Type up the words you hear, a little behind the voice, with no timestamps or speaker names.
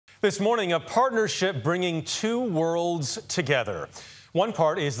This morning, a partnership bringing two worlds together. One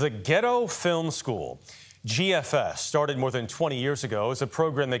part is the Ghetto Film School. GFS started more than 20 years ago as a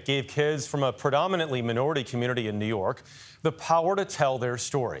program that gave kids from a predominantly minority community in New York the power to tell their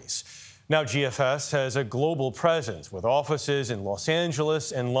stories. Now GFS has a global presence with offices in Los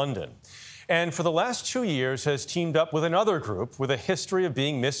Angeles and London. And for the last 2 years has teamed up with another group with a history of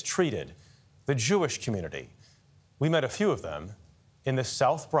being mistreated, the Jewish community. We met a few of them in the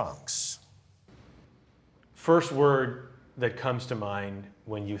South Bronx. First word that comes to mind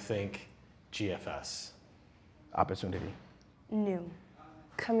when you think GFS? Opportunity. New.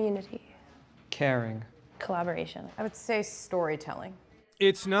 Community. Caring. Collaboration. I would say storytelling.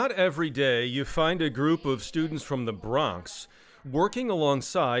 It's not every day you find a group of students from the Bronx working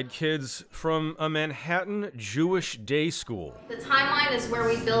alongside kids from a Manhattan Jewish day school. The timeline is where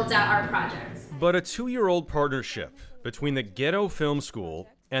we build out our projects. But a 2-year-old partnership between the Ghetto Film School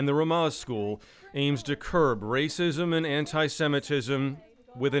and the Ramaz School aims to curb racism and anti-Semitism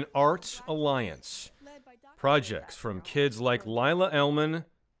with an art alliance. Projects from kids like Lila Elman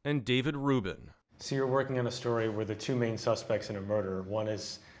and David Rubin. So you're working on a story where the two main suspects in a murder, one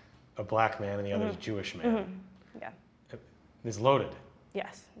is a black man and the other is a Jewish man. Yeah. It's loaded.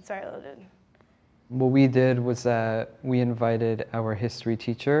 Yes, it's very loaded. What we did was that we invited our history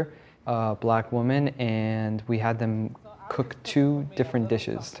teacher, a black woman, and we had them cook 2 different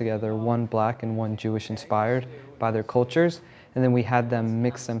dishes together, one black and one Jewish inspired by their cultures, and then we had them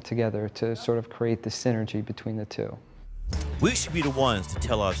mix them together to sort of create the synergy between the two. We should be the ones to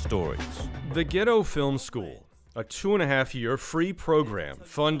tell our stories. The Ghetto Film School, a 2.5-year free program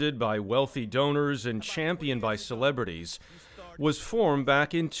funded by wealthy donors and championed by celebrities, was formed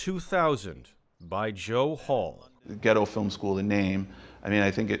back in 2000 by Joe Hall. The Ghetto Film School, the name, I mean,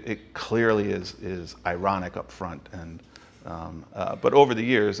 I think it clearly is ironic up front, and but over the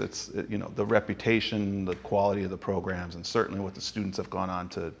years, you know, the reputation, the quality of the programs, and certainly what the students have gone on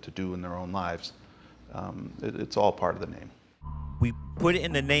to do in their own lives, it's all part of the name. We put it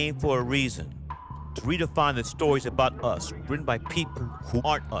in the name for a reason, to redefine the stories about us, written by people who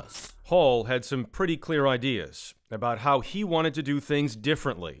aren't us. Hall had some pretty clear ideas about how he wanted to do things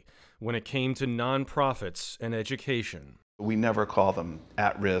differently when it came to nonprofits and education. We never call them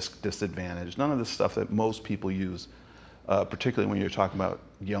at-risk, disadvantaged, none of the stuff that most people use, particularly when you're talking about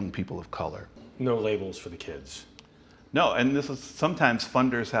young people of color. No labels for the kids. No, and this is, sometimes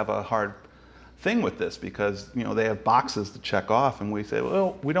funders have a hard thing with this because, you know, they have boxes to check off and we say,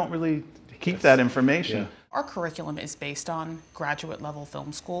 well, we don't really keep that information. Yeah. Our curriculum is based on graduate level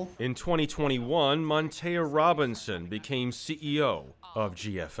film school. In 2021, Montea Robinson became CEO of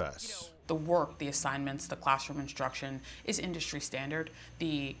GFS. The work, the assignments, the classroom instruction is industry standard.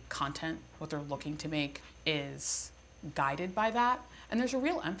 The content, what they're looking to make, is guided by that. And there's a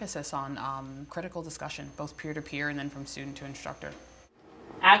real emphasis on critical discussion, both peer-to-peer and then from student to instructor.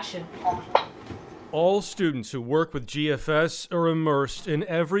 Action. All students who work with GFS are immersed in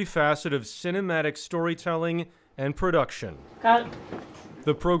every facet of cinematic storytelling and production. Got it.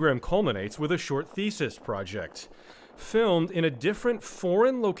 The program culminates with a short thesis project, filmed in a different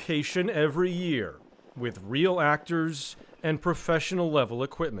foreign location every year, with real actors and professional level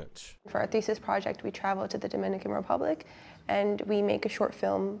equipment. For our thesis project, we travel to the Dominican Republic and we make a short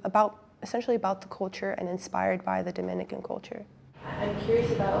film essentially about the culture and inspired by the Dominican culture. I'm curious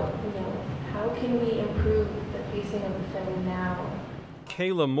about, how can we improve the pacing of the film now?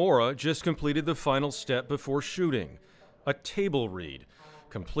 Kayla Mora just completed the final step before shooting, a table read,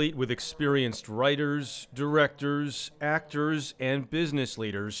 complete with experienced writers, directors, actors, and business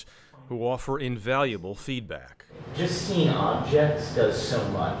leaders who offer invaluable feedback. Just seeing objects does so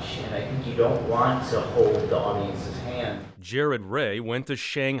much, and I think you don't want to hold the audience's hand. Jared Ray went to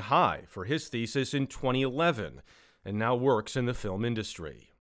Shanghai for his thesis in 2011 and now works in the film industry.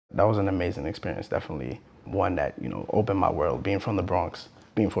 That was an amazing experience, definitely one that, opened my world. Being from the Bronx,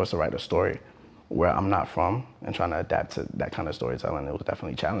 being forced to write a story where I'm not from and trying to adapt to that kind of storytelling, it was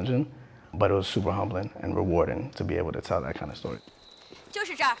definitely challenging, but it was super humbling and rewarding to be able to tell that kind of story.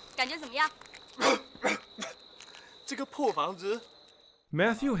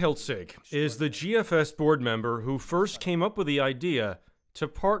 Matthew Hiltzig is the GFS board member who first came up with the idea to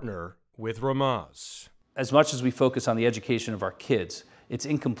partner with Ramaz. As much as we focus on the education of our kids, it's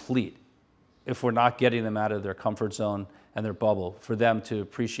incomplete if we're not getting them out of their comfort zone and their bubble for them to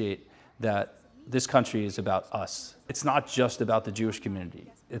appreciate that this country is about us. It's not just about the Jewish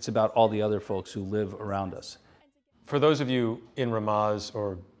community. It's about all the other folks who live around us. For those of you in Ramaz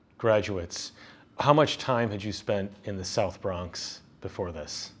or graduates, how much time had you spent in the South Bronx before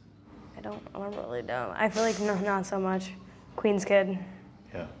this? I really don't. I feel like not so much. Queens kid.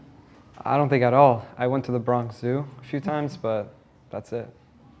 Yeah. I don't think at all. I went to the Bronx Zoo a few times, but that's it.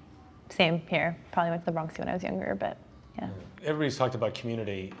 Same here. Probably went to the Bronx Zoo when I was younger, but yeah. Everybody's talked about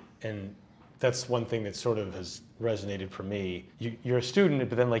community, and that's one thing that sort of has resonated for me. You're a student,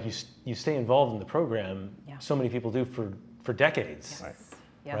 but then like you stay involved in the program. Yeah. So many people do for decades. Yes. Right.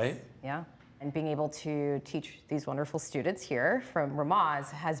 Yes. Right? Yeah. And being able to teach these wonderful students here from Ramaz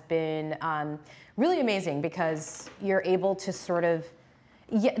has been really amazing, because you're able to sort of,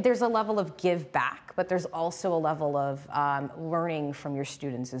 there's a level of give back, but there's also a level of learning from your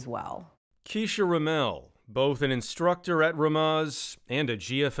students as well. Keisha Ramel, both an instructor at Ramaz and a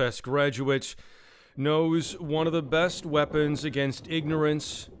GFS graduate, knows one of the best weapons against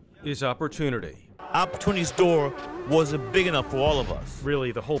ignorance is opportunity. Opportunity's door wasn't big enough for all of us.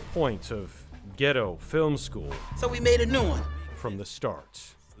 Really the whole point of Ghetto Film School. So we made a new one. From the start.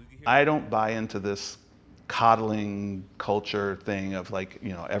 I don't buy into this coddling culture thing of like,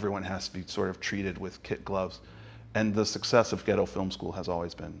 you know, everyone has to be sort of treated with kid gloves. And the success of Ghetto Film School has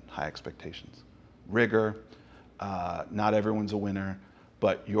always been high expectations. Rigor, not everyone's a winner,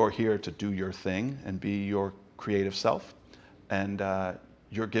 but you're here to do your thing and be your creative self. And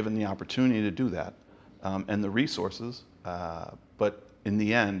you're given the opportunity to do that and the resources, but in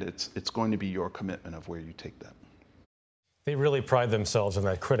the end, it's going to be your commitment of where you take that. They really pride themselves on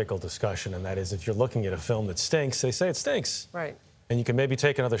that critical discussion, and that is if you're looking at a film that stinks, they say it stinks. Right. And you can maybe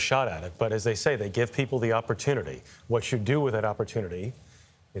take another shot at it, but as they say, they give people the opportunity. What you do with that opportunity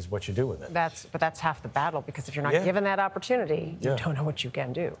is what you do with it. But that's half the battle, because if you're not given that opportunity, you don't know what you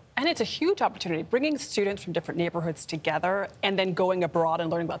can do. And it's a huge opportunity, bringing students from different neighborhoods together and then going abroad and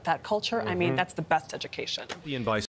learning about that culture. I mean, that's the best education. The